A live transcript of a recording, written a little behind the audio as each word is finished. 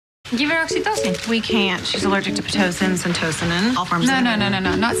Give her oxytocin. We can't. She's allergic to Pitocin, Syntocinon, all forms of...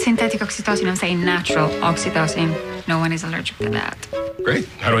 No. Not synthetic oxytocin. I'm saying natural oxytocin. No one is allergic to that. Great.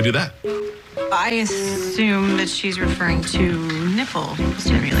 How do I do that? I assume that she's referring to nipple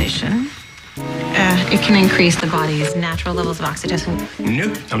stimulation. It can increase the body's natural levels of oxytocin.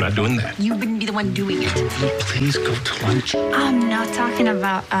 Nope, I'm not doing that. You wouldn't be the one doing it. Please go to lunch. I'm not talking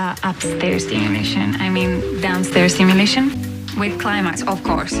about upstairs stimulation. I mean downstairs stimulation. With climax, of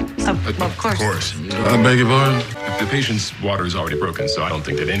course. Of course. I beg your pardon? The patient's water is already broken, so I don't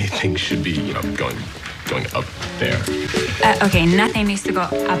think that anything should be, going up there. Okay, nothing needs to go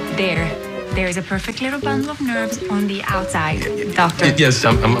up there. There is a perfect little bundle of nerves on the outside, doctor. Yes,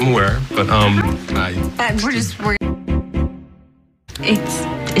 I'm aware, but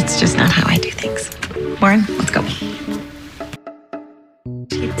It's just not how I do things. Warren, let's go.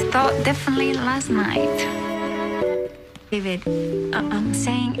 She thought differently last night. David, I'm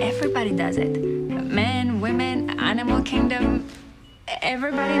saying everybody does it. Men, women, animal kingdom,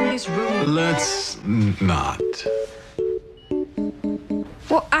 everybody in this room. Let's not.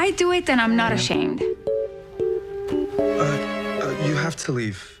 Well, I do it and I'm not ashamed. You have to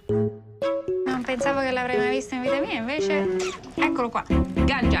leave. Non pensavo che l'avrei mai visto in vita mia, invece eccolo qua,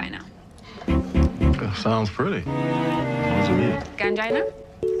 gangina. Sounds pretty. What does it mean? Gangina?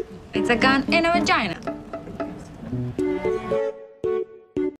 It's a gun in a vagina.